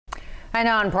A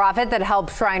nonprofit that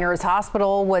helps Shriners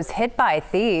Hospital was hit by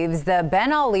thieves. The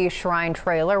Ben Ali Shrine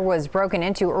trailer was broken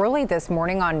into early this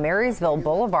morning on Marysville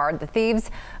Boulevard. The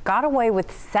thieves got away with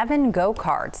 7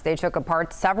 go-karts. They took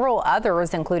apart several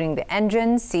others, including the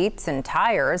engines, seats, and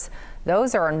tires.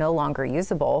 Those are no longer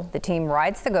usable. The team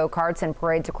rides the go-karts and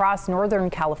parades across Northern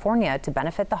California to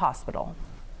benefit the hospital.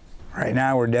 Right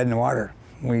now, we're dead in the water.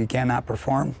 We cannot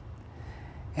perform,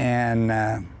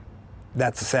 and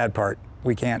that's the sad part.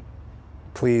 We can't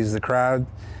please the crowd,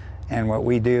 and what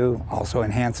we do also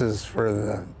enhances for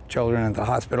the children at the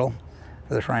hospital,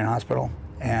 for the Shrine Hospital,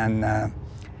 and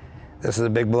this is a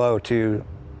big blow to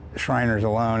Shriners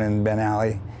alone in Ben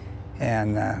Ali,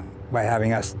 and by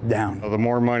having us down. The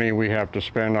more money we have to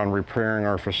spend on repairing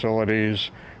our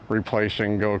facilities,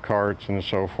 replacing go-karts and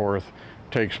so forth,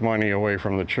 takes money away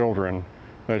from the children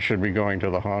that should be going to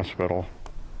the hospital.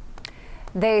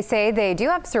 They say they do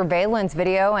have surveillance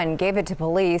video and gave it to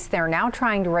police. They're now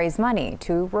trying to raise money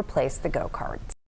to replace the go-karts.